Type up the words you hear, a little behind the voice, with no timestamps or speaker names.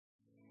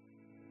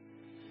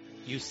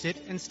You sit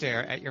and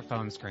stare at your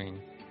phone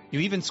screen. You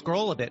even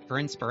scroll a bit for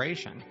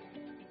inspiration.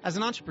 As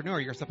an entrepreneur,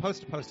 you're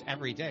supposed to post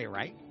every day,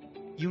 right?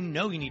 You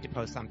know you need to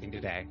post something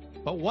today.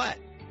 But what?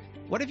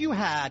 What if you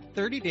had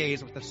 30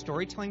 days worth of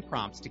storytelling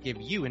prompts to give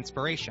you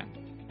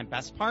inspiration? And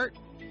best part?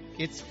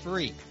 It's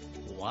free.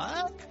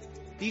 What?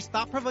 These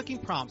thought-provoking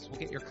prompts will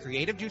get your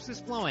creative juices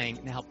flowing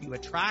and help you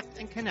attract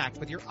and connect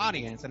with your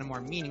audience in a more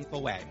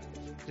meaningful way.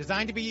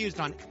 Designed to be used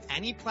on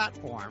any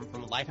platform,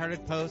 from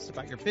lighthearted posts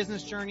about your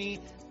business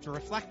journey to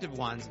reflective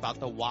ones about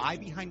the why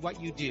behind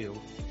what you do,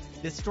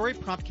 this story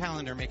prompt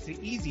calendar makes it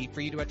easy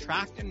for you to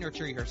attract and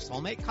nurture your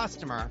soulmate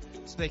customer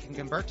so they can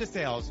convert to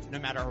sales no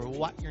matter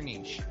what your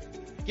niche.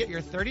 Get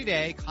your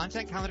 30-day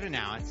content calendar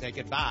now and say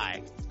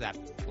goodbye to that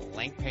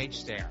blank page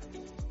stare.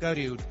 Go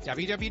to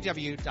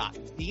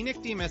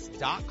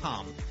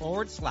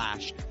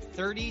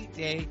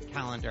www.thenickdemus.com/30-day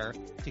calendar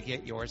to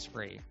get yours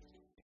free.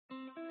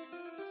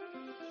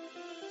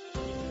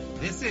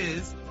 This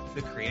is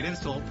the Creative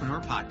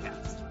Soulpreneur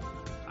Podcast.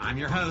 I'm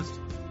your host,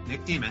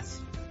 Nick Demus.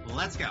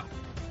 Let's go.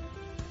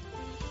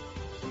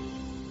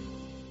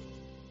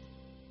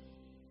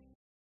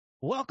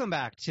 Welcome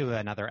back to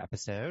another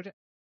episode.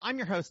 I'm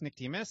your host, Nick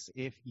Demus.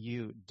 If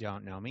you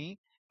don't know me,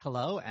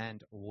 hello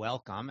and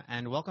welcome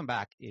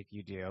back if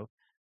you do.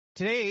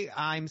 Today,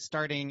 I'm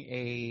starting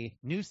a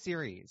new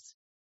series.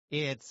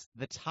 It's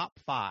the Top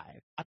 5,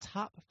 a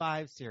Top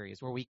 5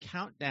 series where we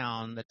count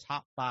down the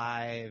top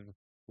 5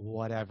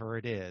 whatever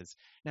it is.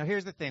 Now,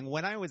 here's the thing.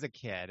 When I was a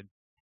kid,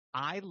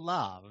 I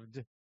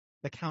loved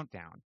the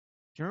countdown.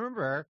 Do you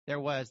remember there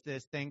was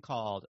this thing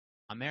called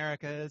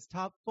America's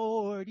Top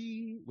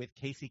 40 with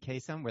Casey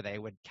Kasem, where they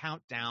would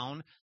count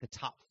down the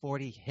top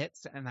 40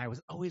 hits? And I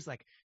was always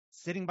like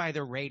sitting by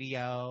the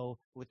radio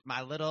with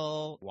my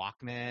little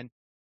Walkman,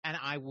 and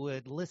I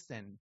would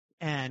listen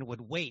and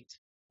would wait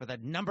for the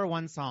number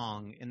one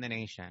song in the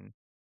nation.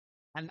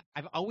 And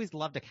I've always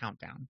loved a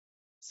countdown.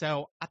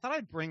 So I thought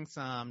I'd bring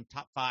some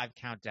top 5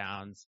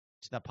 countdowns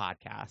to the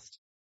podcast.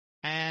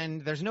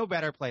 And there's no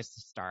better place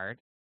to start,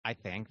 I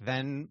think,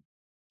 than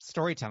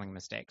storytelling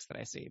mistakes that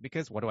I see.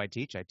 Because what do I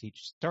teach? I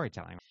teach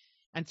storytelling.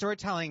 And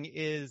storytelling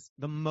is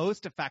the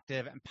most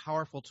effective and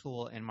powerful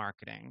tool in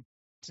marketing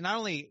to not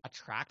only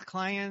attract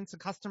clients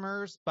and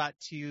customers, but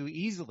to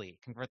easily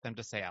convert them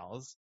to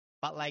sales.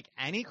 But like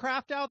any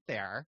craft out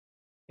there,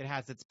 it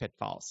has its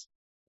pitfalls.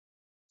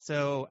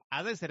 So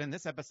as I said in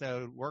this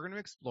episode, we're going to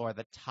explore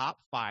the top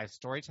 5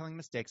 storytelling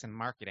mistakes in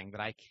marketing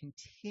that I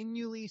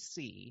continually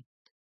see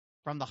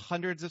from the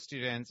hundreds of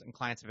students and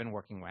clients I've been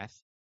working with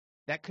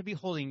that could be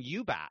holding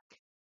you back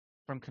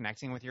from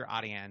connecting with your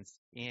audience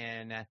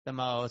in the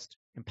most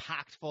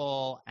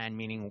impactful and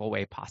meaningful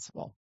way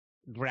possible.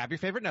 Grab your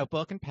favorite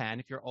notebook and pen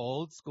if you're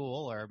old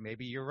school, or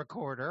maybe you're a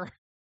recorder.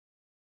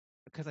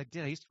 Because I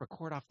used to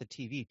record off the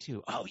TV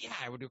too. Oh yeah,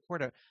 I would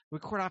record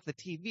off the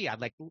TV.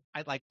 I'd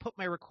put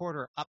my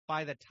recorder up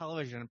by the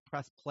television and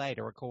press play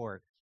to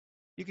record.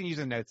 You can use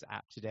a notes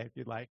app today if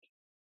you'd like.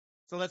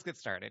 So let's get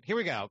started. Here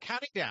we go.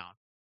 Counting down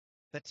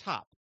the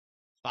top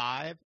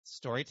 5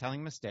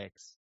 storytelling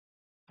mistakes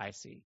I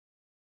see.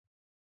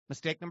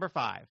 Mistake number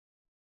 5,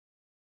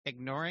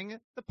 ignoring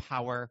the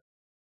power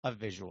of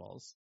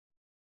visuals.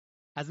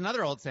 As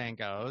another old saying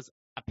goes,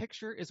 a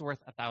picture is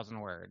worth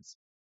 1,000 words.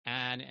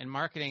 And in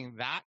marketing,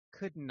 that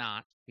could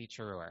not be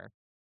truer.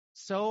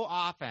 So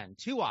often,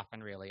 too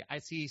often really, I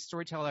see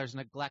storytellers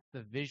neglect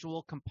the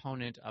visual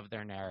component of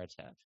their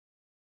narrative.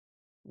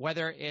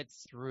 Whether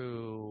it's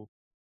through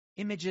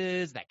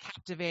images that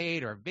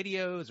captivate or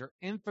videos or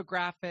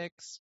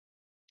infographics,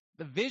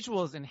 the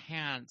visuals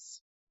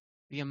enhance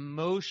the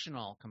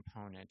emotional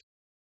component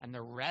and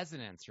the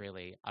resonance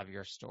really of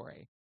your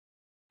story.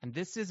 And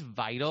this is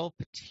vital,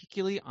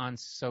 particularly on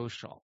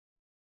social.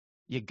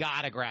 You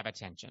gotta grab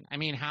attention. I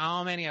mean,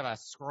 how many of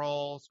us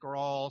scroll?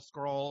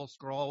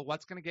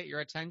 What's going to get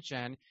your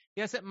attention?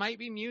 Yes, it might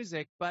be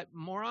music, but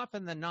more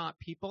often than not,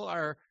 people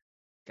are,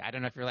 I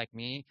don't know if you're like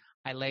me,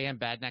 I lay in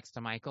bed next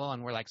to Michael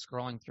and we're like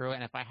scrolling through,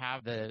 and if I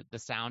have the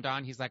sound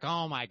on, he's like,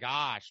 oh my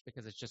gosh,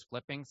 because it's just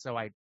flipping. So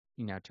I,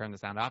 turn the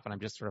sound off and I'm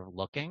just sort of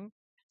looking.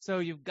 So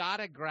you've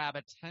got to grab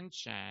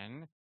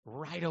attention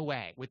right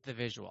away with the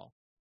visual.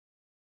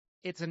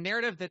 It's a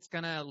narrative that's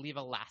going to leave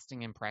a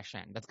lasting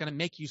impression, that's going to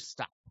make you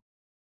stop.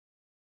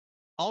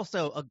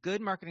 Also, a good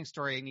marketing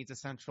story needs a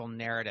central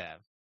narrative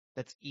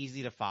that's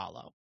easy to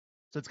follow.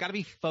 So it's got to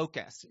be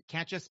focused. It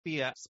can't just be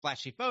a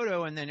splashy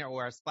photo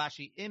or a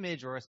splashy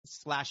image or a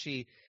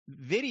splashy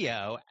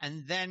video,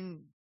 and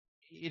then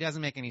it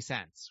doesn't make any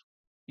sense.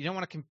 You don't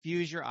want to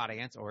confuse your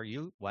audience, or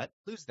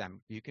lose them.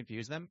 If you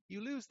confuse them,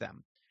 you lose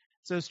them.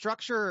 So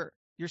structure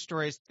your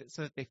stories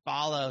so that they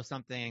follow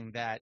something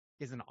that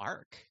is an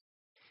arc.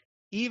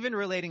 Even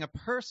relating a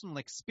personal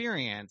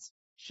experience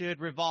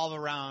should revolve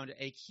around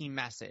a key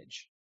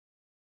message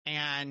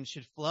and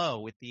should flow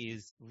with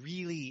these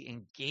really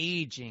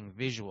engaging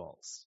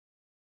visuals.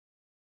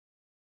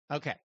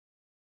 Okay.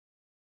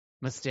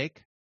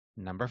 Mistake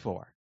number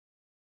 4.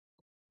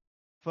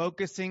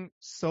 Focusing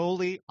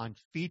solely on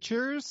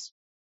features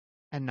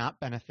and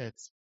not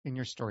benefits in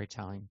your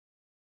storytelling.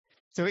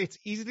 So it's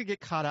easy to get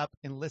caught up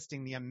in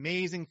listing the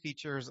amazing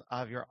features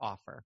of your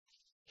offer.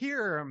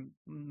 Here are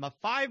my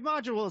 5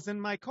 modules in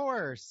my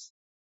course.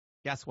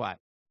 Guess what?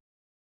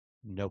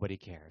 Nobody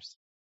cares.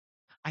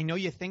 I know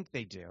you think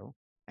they do.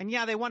 And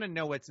yeah, they want to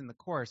know what's in the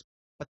course,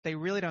 but they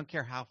really don't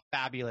care how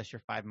fabulous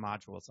your 5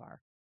 modules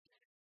are.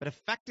 But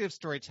effective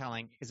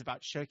storytelling is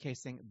about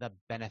showcasing the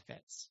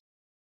benefits.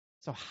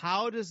 So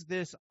how does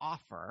this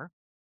offer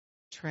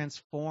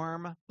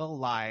transform the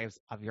lives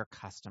of your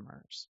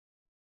customers?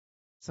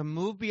 So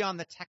move beyond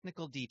the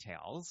technical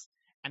details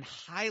and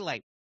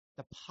highlight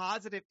the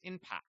positive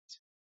impact.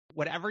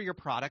 Whatever your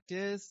product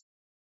is,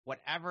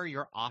 whatever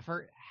your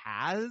offer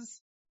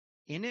has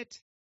in it,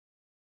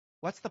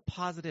 what's the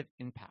positive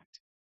impact?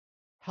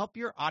 Help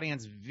your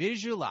audience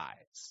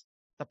visualize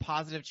the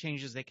positive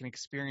changes they can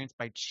experience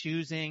by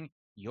choosing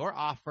your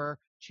offer,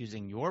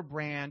 choosing your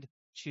brand,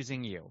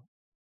 choosing you.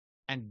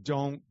 And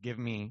don't give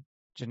me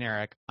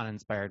generic,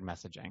 uninspired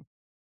messaging.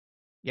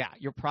 Yeah,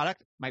 your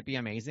product might be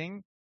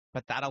amazing,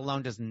 but that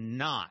alone does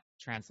not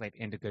translate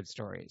into good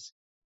stories.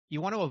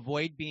 You want to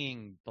avoid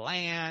being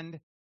bland,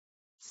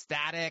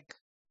 static,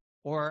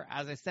 or,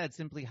 as I said,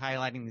 simply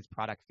highlighting these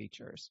product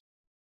features.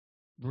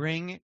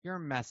 Bring your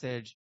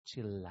message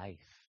to life.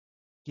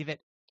 Give it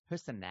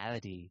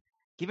personality.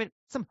 Give it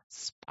some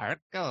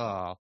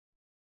sparkle.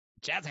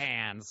 Jazz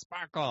hands,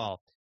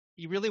 sparkle.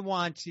 You really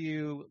want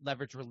to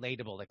leverage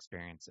relatable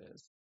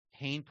experiences,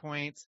 pain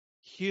points,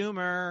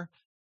 humor.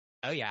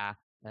 Oh yeah,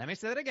 let me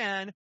say that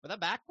again for the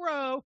back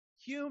row.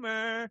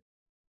 Humor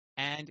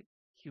and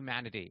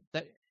humanity.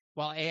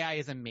 While AI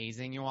is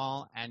amazing, you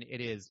all, and it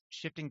is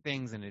shifting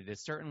things, and it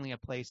is certainly a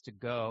place to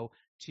go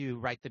to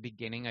write the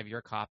beginning of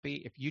your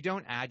copy, if you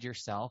don't add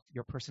yourself,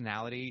 your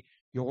personality,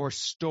 your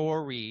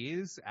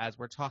stories, as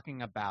we're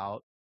talking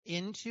about,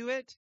 into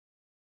it,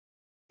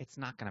 it's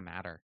not going to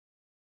matter.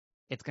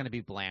 It's going to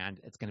be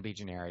bland. It's going to be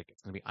generic.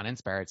 It's going to be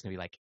uninspired. It's going to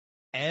be like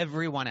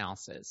everyone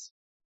else's.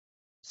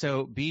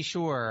 So be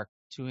sure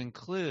to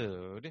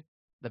include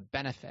the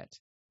benefit,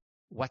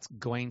 what's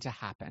going to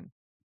happen,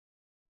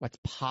 what's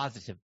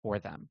positive for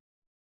them.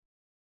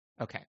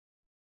 Okay.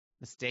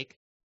 Mistake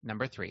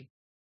number 3.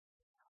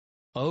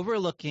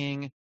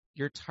 Overlooking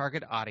your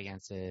target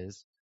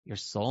audiences, your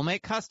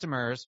soulmate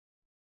customers'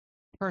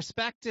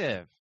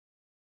 perspective.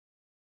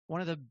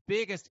 One of the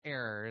biggest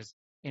errors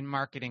in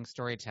marketing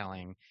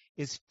storytelling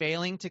is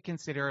failing to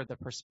consider the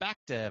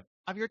perspective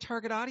of your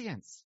target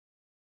audience.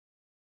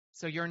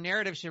 So your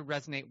narrative should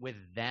resonate with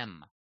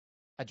them,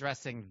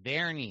 addressing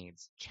their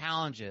needs,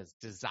 challenges,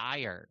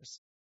 desires.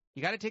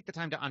 You got to take the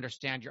time to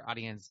understand your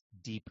audience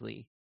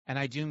deeply. And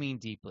I do mean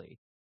deeply.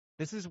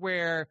 This is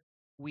where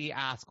we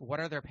ask, what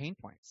are their pain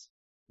points?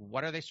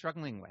 What are they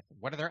struggling with?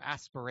 What are their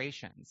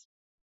aspirations?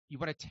 You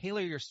want to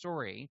tailor your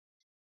story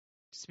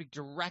to speak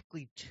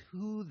directly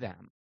to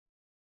them,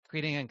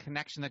 creating a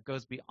connection that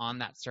goes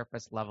beyond that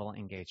surface level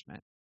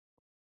engagement.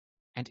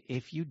 And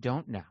if you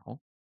don't know,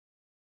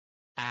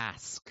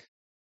 ask.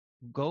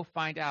 Go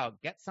find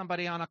out. Get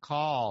somebody on a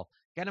call.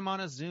 Get them on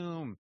a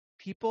Zoom.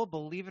 People,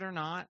 believe it or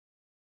not,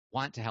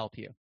 want to help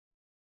you.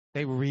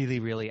 They really,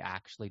 really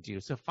actually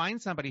do. So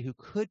find somebody who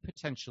could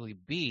potentially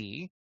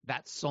be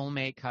that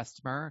soulmate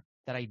customer,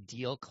 that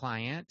ideal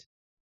client,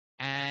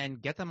 and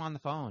get them on the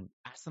phone.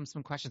 Ask them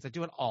some questions. I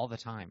do it all the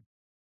time.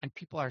 And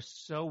people are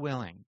so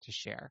willing to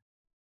share.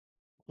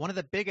 One of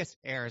the biggest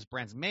errors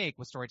brands make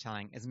with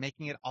storytelling is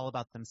making it all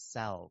about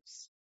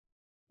themselves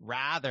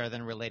rather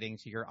than relating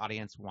to your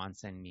audience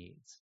wants and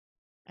needs.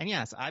 And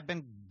yes, I've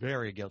been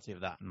very guilty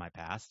of that in my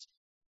past.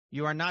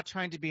 You are not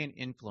trying to be an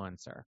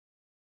influencer.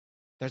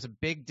 There's a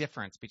big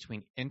difference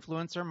between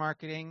influencer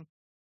marketing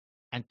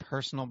and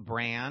personal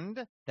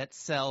brand that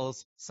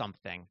sells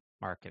something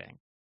marketing.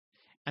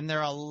 And there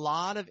are a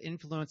lot of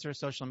influencer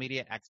social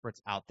media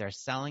experts out there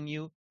selling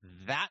you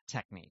that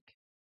technique.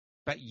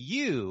 But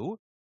you,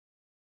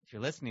 if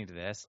you're listening to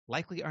this,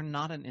 likely are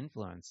not an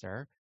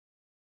influencer.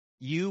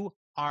 You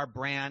are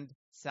brand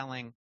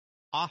selling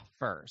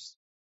offers.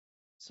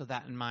 So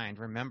that in mind,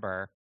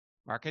 remember,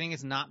 marketing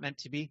is not meant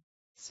to be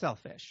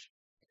selfish.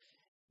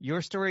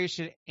 Your story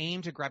should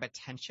aim to grab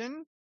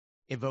attention,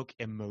 evoke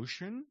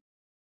emotion,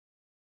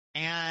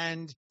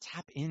 and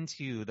tap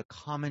into the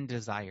common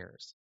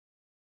desires.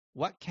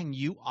 What can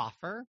you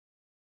offer,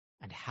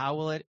 and how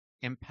will it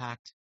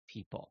impact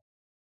people?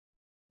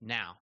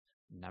 Now,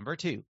 number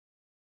 2,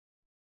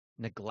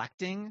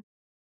 neglecting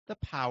the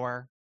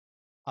power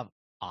of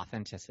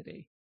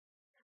authenticity.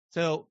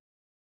 So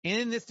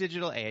in this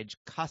digital age,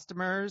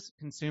 customers,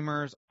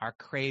 consumers are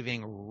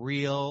craving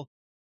real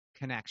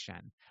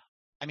connection.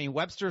 I mean,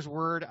 Webster's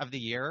word of the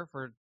year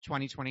for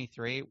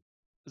 2023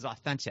 is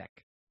authentic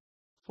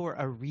for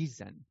a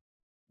reason.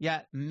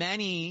 Yet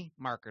many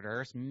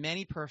marketers,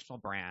 many personal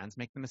brands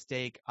make the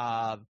mistake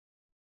of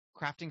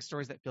crafting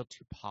stories that feel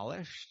too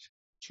polished,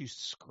 too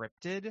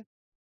scripted.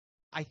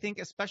 I think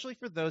especially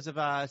for those of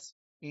us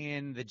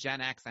in the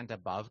Gen X and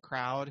above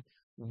crowd,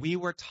 we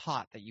were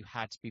taught that you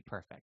had to be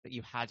perfect, that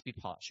you had to be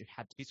polished, you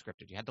had to be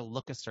scripted, you had to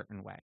look a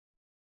certain way.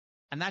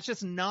 And that's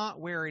just not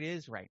where it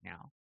is right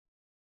now.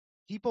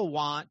 People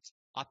want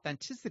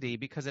authenticity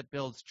because it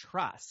builds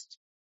trust,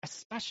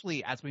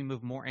 especially as we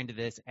move more into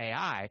this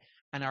AI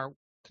and are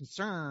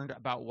concerned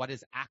about what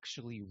is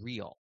actually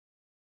real.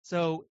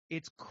 So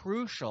it's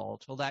crucial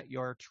to let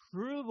your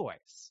true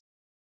voice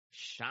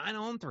shine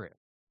on through.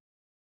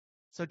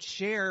 So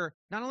share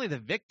not only the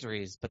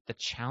victories, but the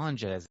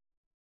challenges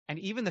and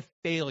even the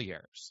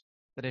failures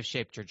that have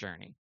shaped your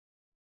journey.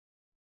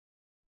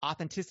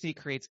 Authenticity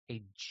creates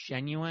a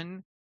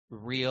genuine,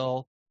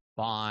 real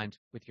bond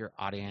with your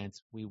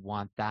audience. We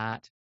want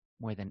that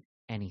more than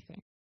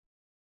anything.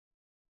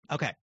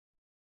 Okay.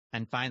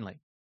 And finally,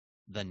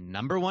 the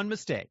number one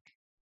mistake,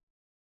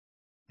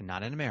 and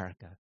not in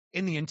America,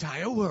 in the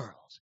entire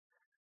world,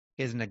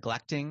 is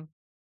neglecting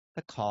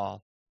the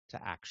call to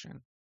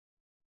action.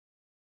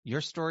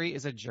 Your story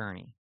is a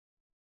journey,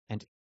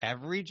 and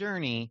every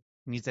journey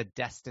needs a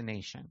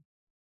destination.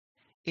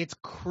 It's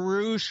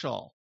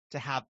crucial to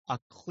have a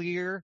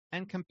clear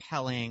and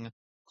compelling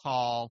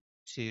call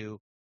to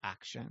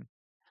action.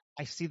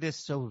 I see this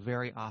so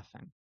very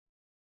often.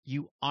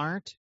 You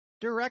aren't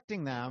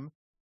directing them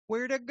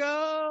where to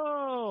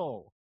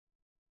go.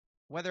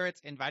 Whether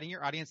it's inviting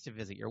your audience to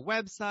visit your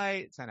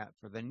website, sign up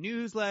for the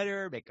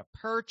newsletter, make a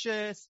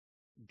purchase,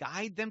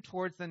 guide them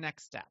towards the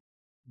next step.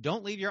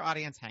 Don't leave your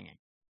audience hanging.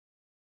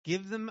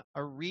 Give them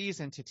a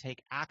reason to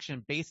take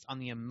action based on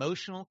the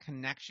emotional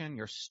connection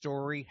your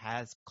story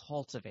has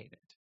cultivated.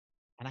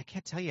 And I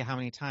can't tell you how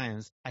many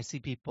times I see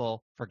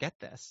people forget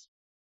this.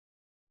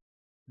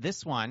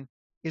 This one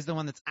is the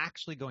one that's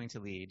actually going to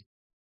lead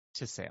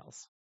to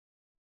sales.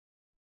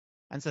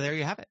 And so there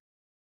you have it.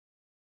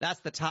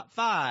 That's the top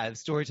 5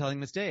 storytelling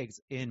mistakes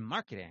in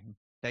marketing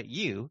that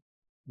you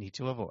need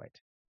to avoid.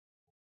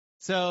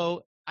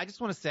 So I just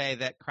want to say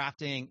that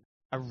crafting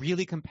a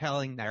really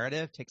compelling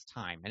narrative takes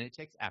time and it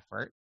takes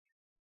effort,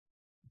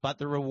 but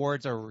the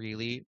rewards are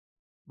really,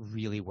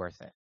 really worth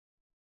it.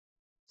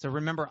 So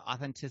remember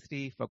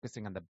authenticity,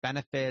 focusing on the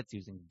benefits,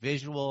 using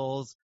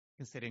visuals,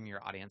 considering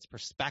your audience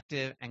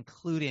perspective,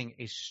 including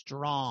a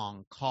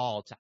strong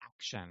call to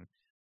action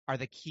are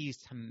the keys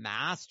to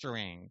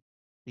mastering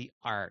the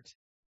art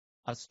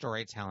of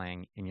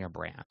storytelling in your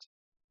brand.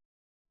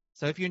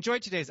 So if you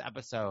enjoyed today's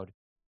episode,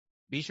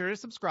 be sure to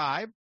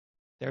subscribe.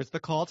 There's the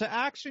call to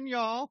action,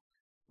 y'all.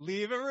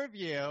 Leave a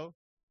review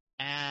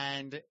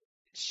and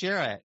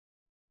share it.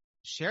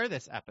 Share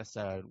this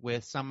episode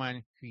with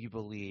someone who you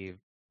believe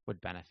would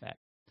benefit.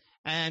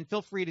 And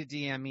feel free to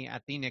DM me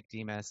at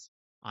 @NickDemus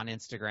on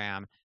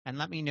Instagram and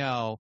let me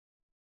know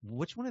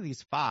which one of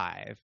these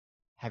 5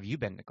 have you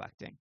been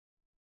neglecting.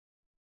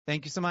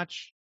 Thank you so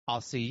much.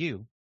 I'll see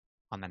you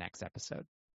on the next episode.